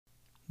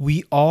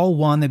We all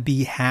want to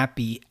be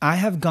happy. I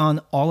have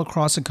gone all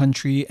across the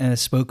country and have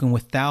spoken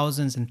with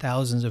thousands and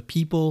thousands of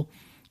people,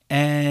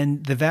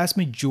 and the vast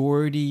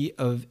majority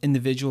of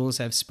individuals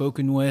I've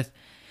spoken with,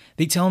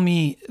 they tell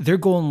me their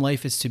goal in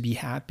life is to be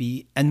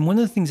happy. And one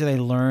of the things that I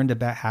learned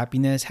about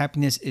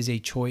happiness is a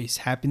choice.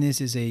 Happiness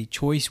is a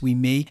choice we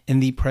make in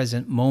the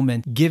present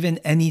moment, given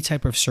any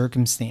type of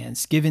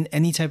circumstance, given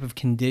any type of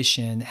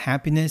condition.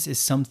 Happiness is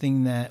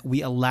something that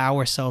we allow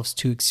ourselves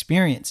to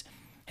experience.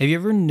 Have you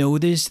ever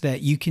noticed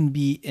that you can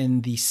be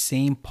in the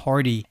same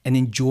party and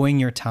enjoying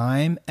your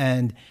time,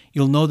 and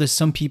you'll notice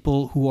some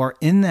people who are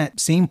in that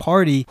same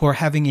party who are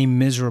having a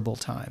miserable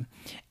time?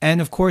 And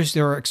of course,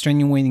 there are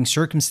extenuating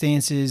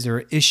circumstances, there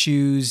are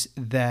issues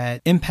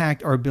that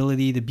impact our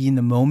ability to be in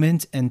the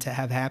moment and to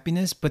have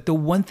happiness. But the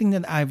one thing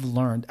that I've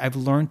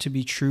learned to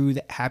be true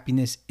that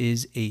happiness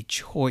is a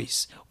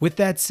choice. With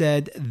that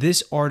said,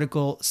 this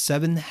article,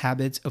 7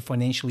 Habits of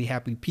Financially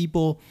Happy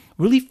People,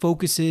 really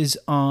focuses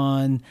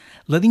on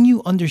letting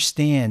you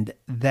understand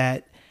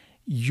that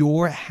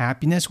your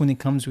happiness when it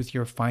comes with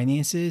your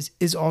finances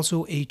is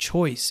also a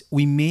choice.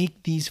 We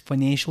make these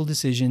financial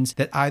decisions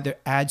that either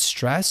add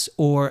stress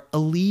or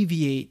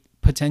alleviate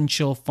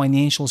potential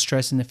financial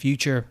stress in the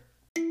future.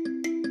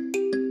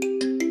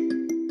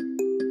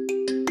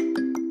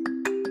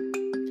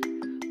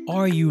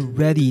 Are you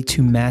ready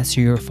to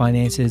master your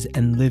finances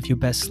and live your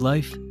best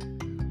life?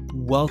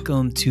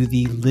 Welcome to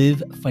the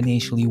Live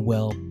Financially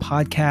Well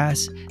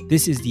podcast.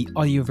 This is the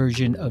audio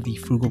version of the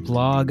Frugal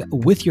Blog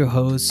with your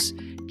hosts,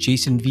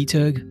 Jason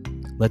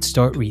Vitug. Let's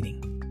start reading.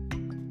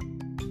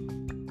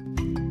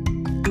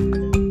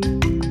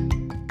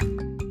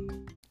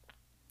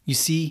 You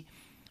see,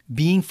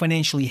 being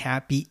financially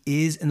happy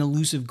is an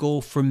elusive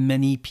goal for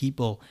many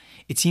people.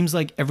 It seems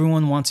like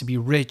everyone wants to be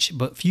rich,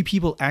 but few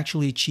people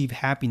actually achieve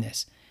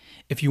happiness.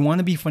 If you want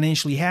to be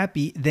financially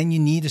happy, then you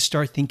need to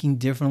start thinking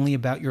differently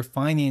about your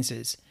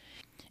finances.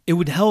 It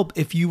would help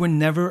if you were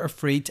never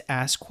afraid to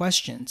ask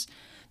questions.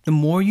 The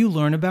more you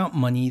learn about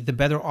money, the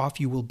better off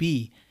you will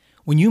be.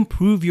 When you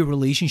improve your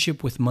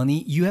relationship with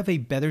money, you have a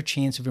better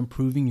chance of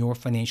improving your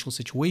financial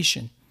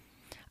situation.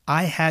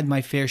 I had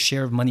my fair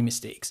share of money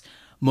mistakes.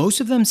 Most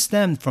of them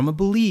stemmed from a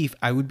belief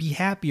I would be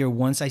happier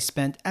once I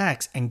spent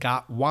X and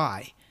got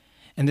Y.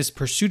 In this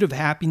pursuit of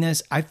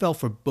happiness, I fell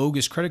for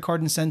bogus credit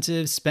card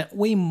incentives, spent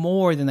way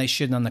more than I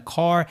should on the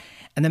car,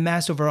 and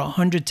amassed over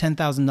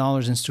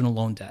 $110,000 in student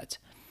loan debt.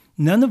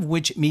 None of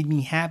which made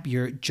me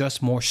happier,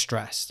 just more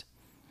stressed.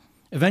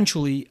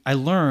 Eventually, I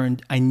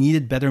learned I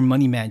needed better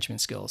money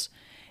management skills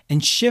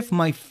and shift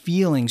my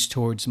feelings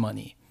towards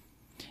money.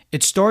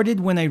 It started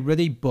when I read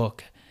a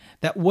book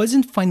that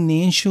wasn't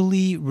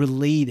financially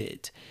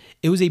related.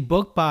 It was a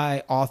book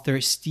by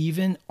author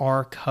Stephen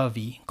R.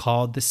 Covey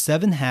called The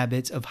 7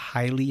 Habits of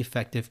Highly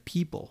Effective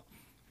People.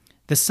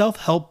 The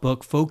self-help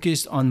book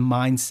focused on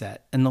mindset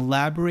and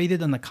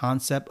elaborated on the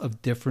concept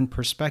of different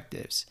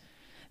perspectives.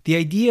 The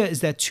idea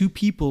is that two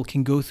people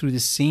can go through the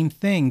same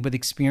thing but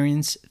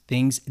experience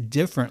things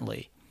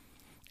differently.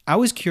 I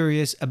was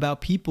curious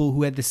about people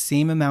who had the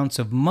same amounts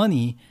of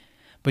money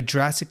but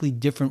drastically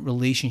different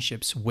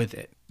relationships with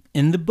it.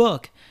 In the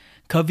book,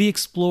 Covey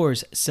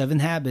explores 7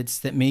 habits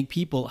that make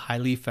people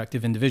highly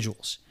effective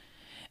individuals.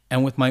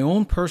 And with my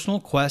own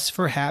personal quest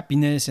for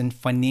happiness and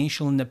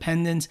financial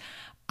independence,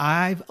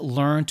 I've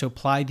learned to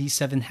apply these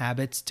 7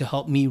 habits to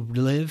help me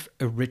live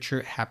a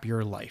richer,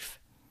 happier life.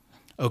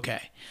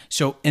 Okay,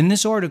 so in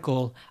this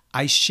article,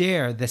 I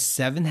share the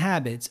 7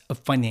 habits of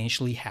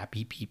financially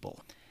happy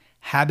people.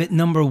 Habit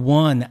number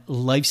 1,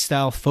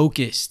 lifestyle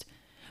focused.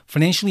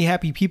 Financially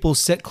happy people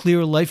set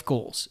clear life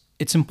goals.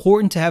 It's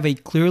important to have a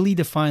clearly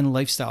defined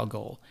lifestyle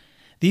goal.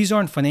 These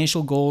aren't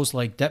financial goals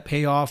like debt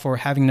payoff or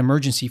having an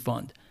emergency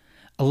fund.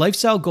 A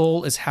lifestyle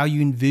goal is how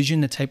you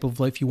envision the type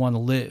of life you want to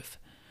live.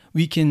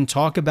 We can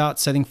talk about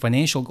setting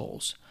financial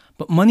goals,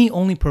 but money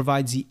only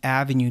provides the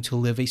avenue to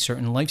live a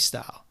certain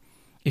lifestyle.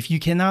 If you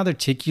cannot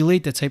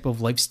articulate the type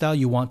of lifestyle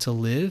you want to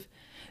live,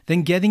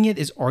 then getting it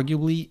is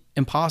arguably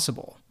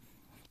impossible.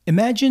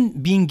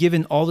 Imagine being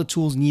given all the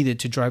tools needed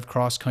to drive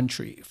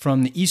cross-country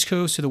from the East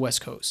Coast to the West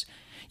Coast.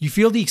 You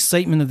feel the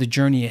excitement of the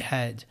journey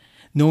ahead,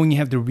 knowing you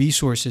have the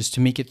resources to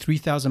make it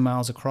 3,000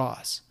 miles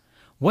across.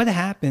 What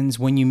happens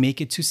when you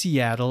make it to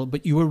Seattle,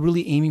 but you were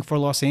really aiming for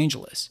Los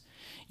Angeles?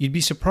 You'd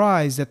be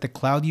surprised that the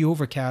cloudy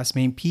overcast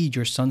may impede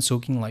your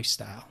sun-soaking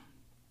lifestyle.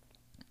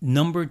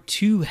 Number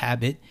 2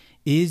 habit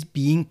is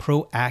being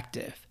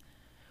proactive.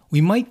 We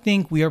might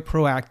think we are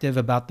proactive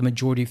about the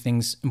majority of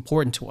things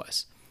important to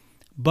us.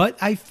 But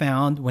I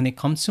found when it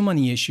comes to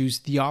money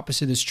issues, the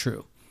opposite is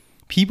true.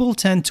 People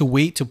tend to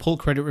wait to pull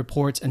credit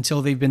reports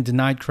until they've been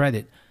denied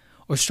credit,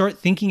 or start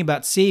thinking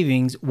about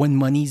savings when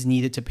money's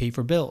needed to pay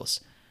for bills.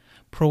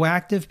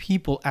 Proactive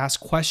people ask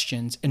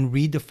questions and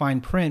read the fine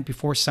print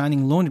before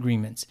signing loan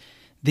agreements.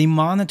 They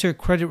monitor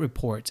credit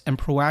reports and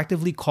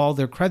proactively call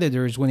their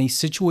creditors when a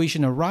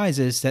situation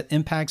arises that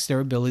impacts their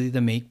ability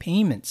to make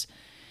payments.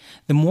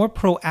 The more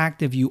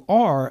proactive you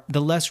are, the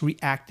less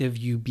reactive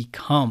you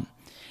become.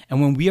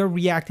 And when we are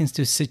reacting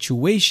to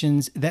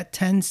situations, that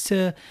tends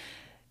to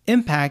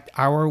impact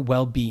our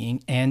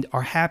well-being and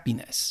our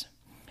happiness.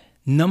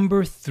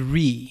 Number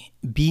 3,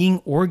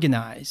 being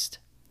organized.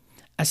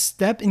 A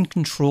step in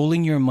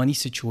controlling your money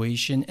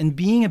situation and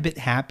being a bit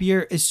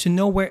happier is to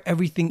know where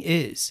everything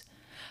is,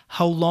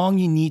 how long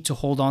you need to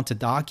hold on to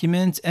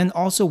documents, and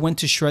also when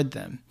to shred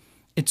them.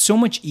 It's so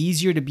much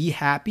easier to be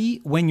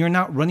happy when you're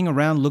not running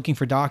around looking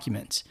for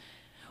documents.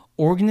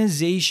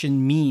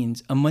 Organization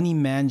means a money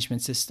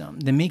management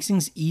system that makes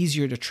things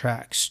easier to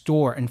track,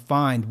 store, and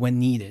find when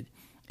needed.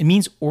 It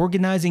means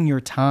organizing your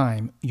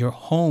time, your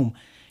home,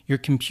 your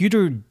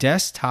computer,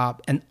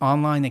 desktop, and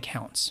online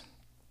accounts.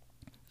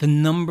 The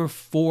number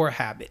 4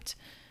 habit,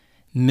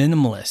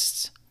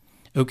 minimalists.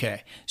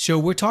 Okay, so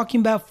we're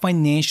talking about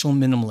financial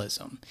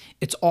minimalism.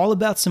 It's all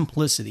about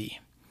simplicity.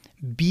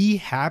 Be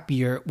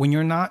happier when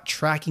you're not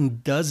tracking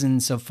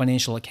dozens of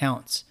financial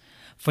accounts.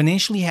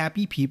 Financially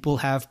happy people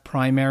have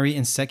primary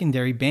and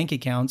secondary bank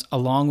accounts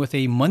along with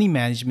a money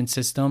management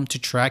system to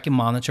track and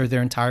monitor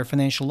their entire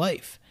financial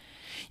life.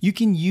 You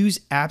can use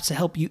apps to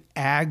help you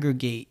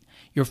aggregate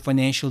your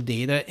financial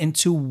data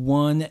into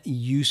one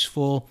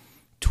useful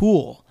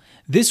tool.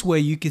 This way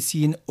you can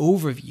see an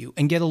overview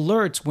and get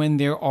alerts when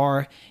there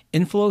are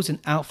inflows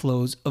and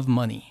outflows of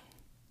money.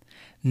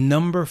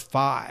 Number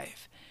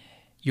 5,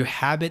 your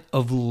habit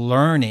of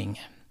learning.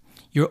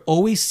 You're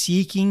always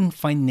seeking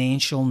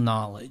financial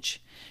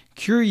knowledge.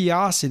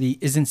 Curiosity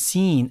isn't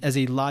seen as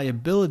a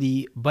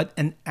liability, but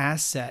an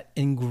asset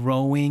in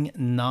growing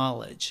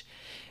knowledge.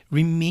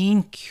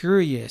 Remain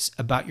curious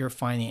about your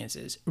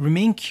finances.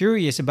 Remain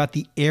curious about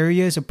the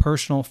areas of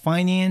personal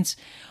finance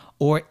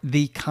or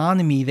the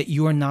economy that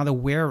you are not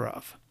aware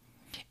of.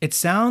 It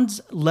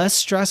sounds less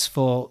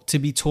stressful to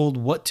be told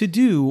what to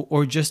do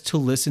or just to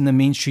listen to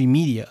mainstream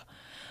media,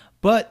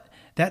 but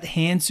that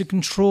hands the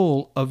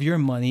control of your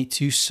money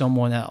to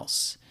someone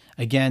else.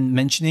 Again,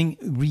 mentioning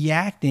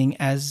reacting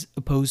as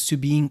opposed to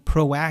being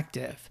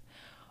proactive.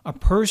 A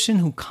person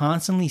who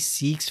constantly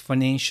seeks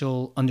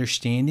financial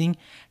understanding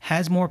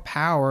has more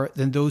power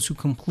than those who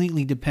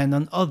completely depend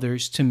on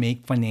others to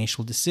make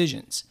financial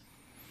decisions.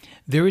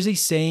 There is a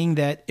saying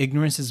that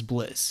ignorance is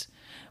bliss,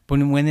 but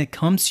when it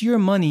comes to your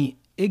money,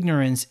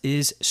 ignorance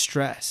is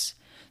stress.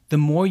 The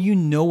more you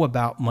know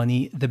about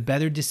money, the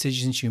better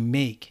decisions you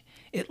make.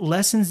 It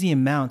lessens the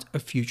amount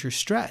of future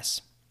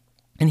stress.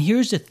 And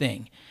here's the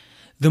thing.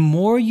 The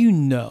more you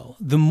know,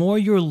 the more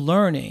you're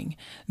learning,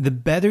 the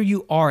better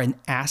you are in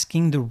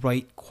asking the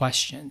right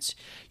questions.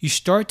 You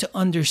start to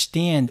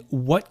understand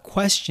what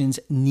questions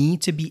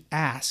need to be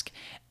asked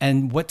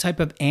and what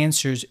type of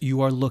answers you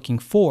are looking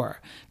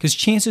for. Because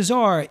chances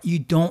are you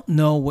don't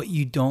know what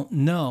you don't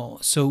know.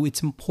 So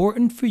it's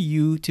important for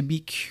you to be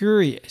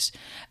curious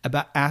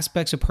about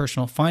aspects of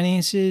personal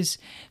finances.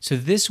 So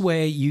this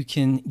way you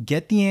can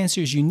get the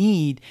answers you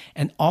need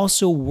and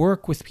also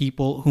work with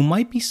people who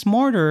might be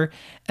smarter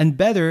and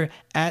better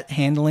at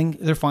handling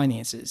their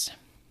finances.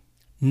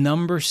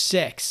 Number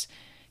 6,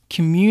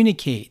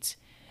 communicate.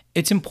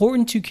 It's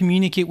important to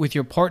communicate with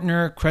your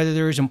partner,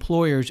 creditors,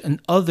 employers,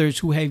 and others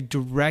who have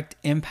direct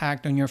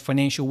impact on your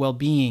financial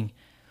well-being.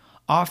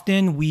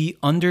 Often we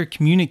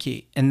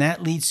under-communicate, and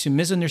that leads to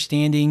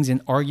misunderstandings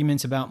and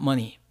arguments about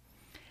money.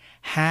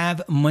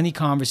 Have money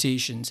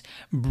conversations.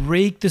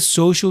 Break the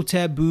social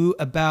taboo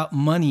about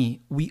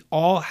money. We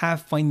all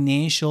have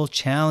financial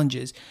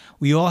challenges.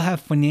 We all have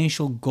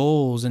financial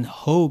goals and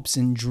hopes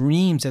and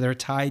dreams that are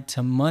tied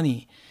to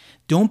money.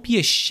 Don't be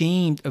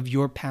ashamed of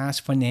your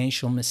past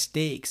financial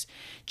mistakes.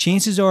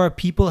 Chances are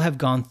people have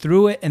gone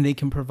through it and they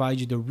can provide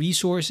you the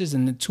resources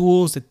and the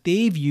tools that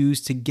they've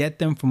used to get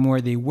them from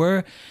where they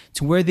were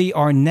to where they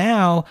are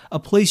now, a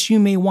place you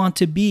may want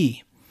to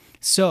be.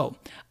 So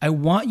I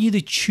want you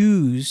to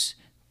choose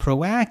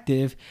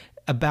proactive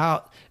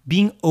about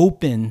being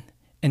open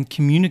and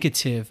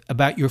communicative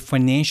about your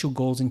financial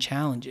goals and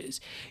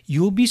challenges.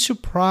 You'll be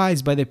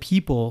surprised by the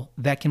people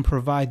that can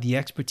provide the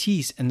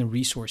expertise and the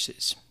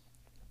resources.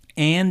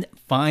 And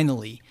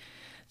finally,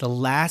 the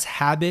last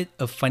habit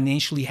of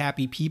financially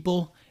happy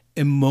people,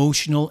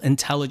 emotional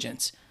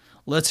intelligence.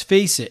 Let's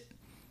face it,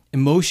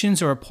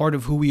 emotions are a part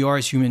of who we are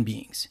as human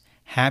beings.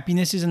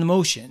 Happiness is an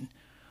emotion.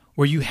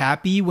 Were you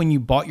happy when you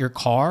bought your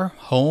car,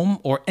 home,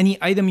 or any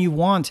item you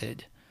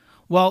wanted?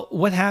 Well,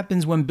 what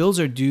happens when bills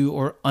are due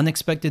or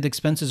unexpected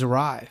expenses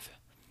arrive?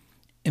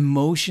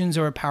 Emotions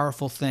are a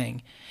powerful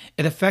thing.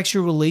 It affects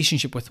your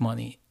relationship with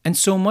money. And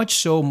so much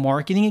so,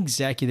 marketing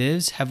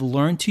executives have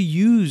learned to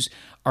use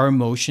our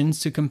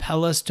emotions to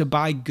compel us to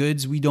buy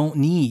goods we don't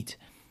need.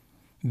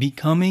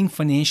 Becoming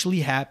financially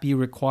happy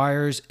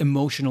requires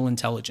emotional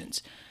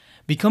intelligence.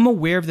 Become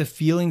aware of the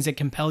feelings that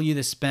compel you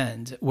to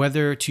spend,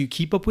 whether to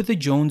keep up with the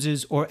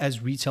Joneses or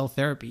as retail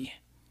therapy.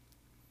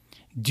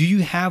 Do you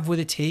have what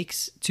it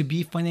takes to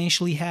be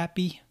financially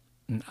happy?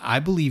 I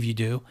believe you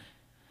do.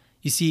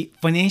 You see,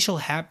 financial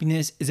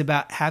happiness is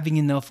about having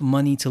enough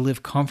money to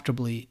live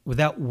comfortably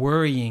without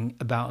worrying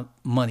about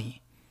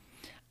money.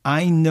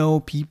 I know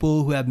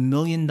people who have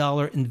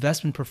million-dollar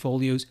investment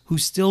portfolios who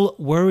still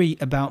worry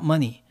about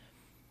money.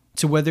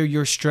 So whether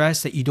you're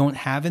stressed that you don't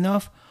have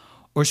enough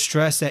or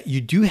stress that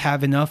you do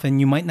have enough and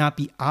you might not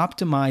be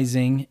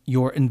optimizing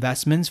your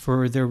investments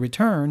for their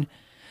return.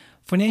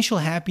 Financial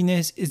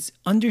happiness is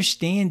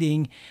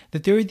understanding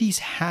that there are these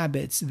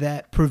habits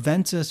that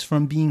prevent us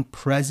from being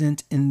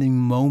present in the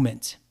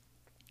moment.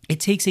 It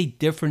takes a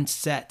different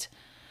set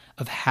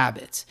of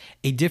habits,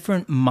 a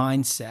different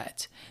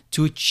mindset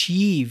to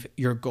achieve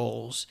your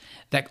goals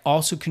that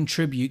also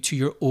contribute to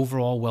your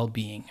overall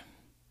well-being.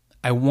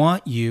 I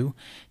want you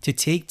to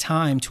take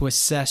time to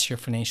assess your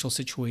financial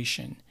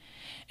situation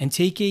and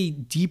take a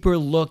deeper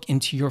look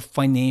into your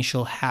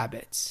financial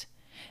habits.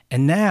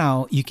 And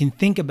now you can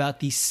think about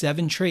these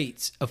 7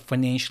 traits of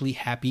financially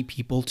happy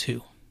people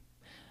too.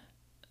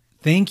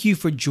 Thank you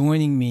for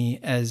joining me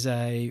as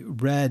I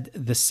read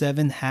the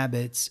 7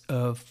 habits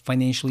of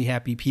financially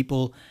happy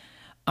people.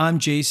 I'm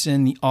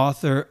Jason, the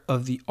author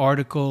of the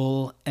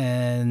article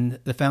and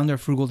the founder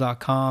of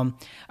Frugal.com.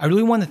 I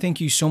really want to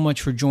thank you so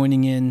much for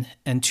joining in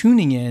and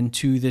tuning in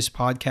to this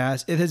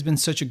podcast. It has been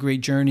such a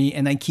great journey,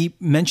 and I keep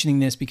mentioning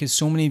this because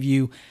so many of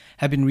you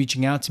have been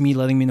reaching out to me,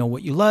 letting me know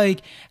what you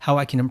like, how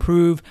I can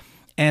improve,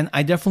 and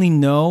I definitely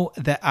know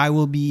that I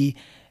will be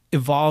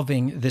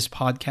evolving this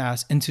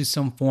podcast into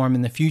some form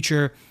in the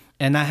future.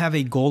 And I have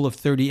a goal of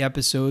 30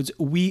 episodes.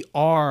 We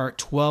are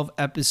 12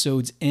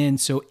 episodes in,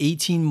 so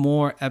 18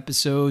 more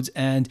episodes,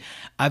 and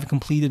I've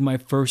completed my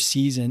first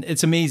season.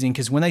 It's amazing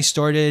because when I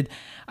started,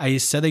 I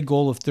set a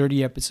goal of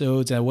 30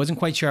 episodes. I wasn't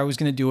quite sure I was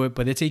going to do it,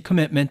 but it's a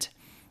commitment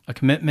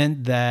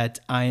that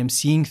I am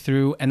seeing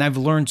through, and I've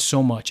learned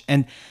so much.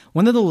 And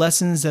one of the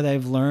lessons that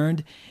I've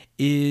learned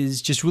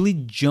is just really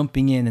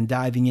jumping in and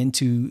diving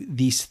into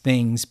these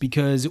things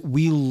because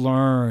we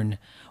learn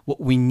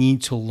what we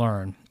need to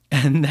learn.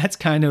 And that's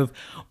kind of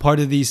part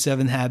of these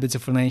 7 habits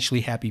of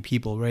financially happy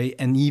people, right?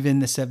 And even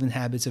the 7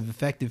 habits of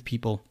effective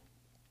people.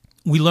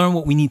 We learn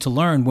what we need to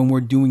learn when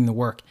we're doing the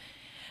work.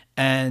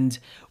 And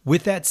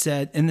with that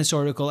said, in this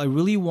article, I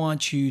really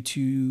want you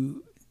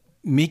to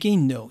make a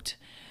note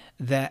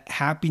that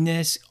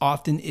happiness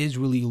often is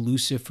really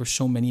elusive for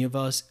so many of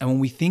us. And when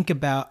we think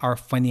about our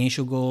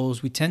financial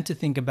goals, we tend to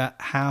think about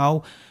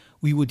how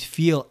we would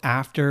feel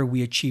after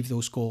we achieve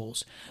those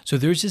goals. So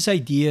there's this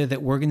idea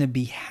that we're going to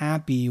be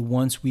happy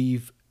once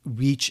we've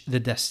reached the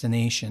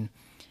destination.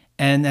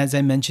 And as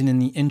I mentioned in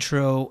the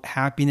intro,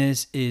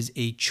 happiness is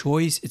a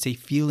choice. It's a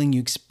feeling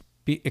you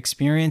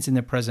experience in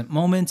the present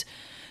moment.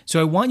 So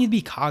I want you to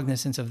be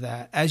cognizant of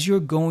that. As you're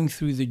going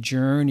through the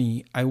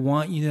journey, I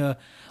want you to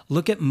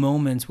look at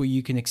moments where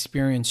you can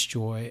experience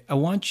joy. I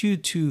want you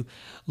to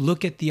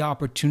look at the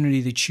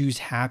opportunity to choose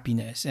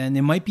happiness. And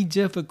it might be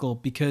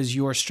difficult because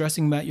you are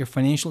stressing about your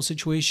financial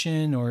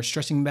situation or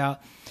stressing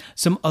about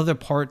some other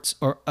parts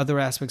or other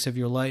aspects of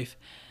your life.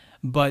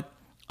 But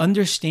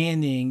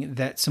understanding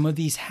that some of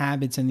these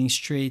habits and these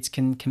traits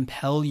can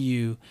compel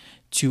you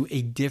to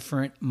a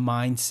different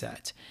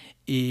mindset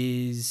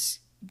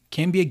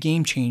can be a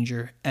game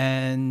changer.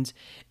 And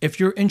if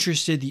you're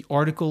interested, the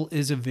article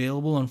is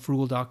available on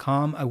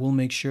Frugal.com. I will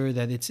make sure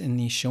that it's in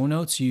the show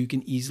notes so you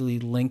can easily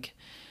link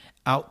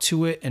out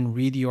to it and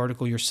read the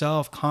article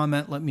yourself.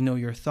 Comment, let me know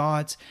your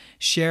thoughts,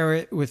 share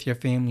it with your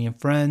family and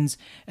friends.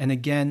 And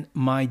again,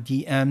 my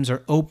DMs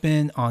are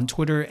open on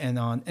Twitter and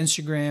on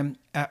Instagram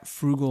at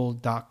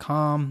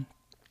Frugal.com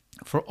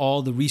for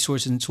all the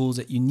resources and tools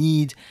that you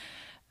need.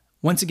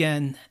 Once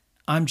again,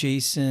 I'm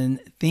Jason.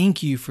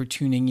 Thank you for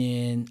tuning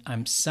in.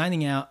 I'm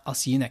signing out. I'll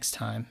see you next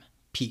time.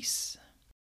 Peace.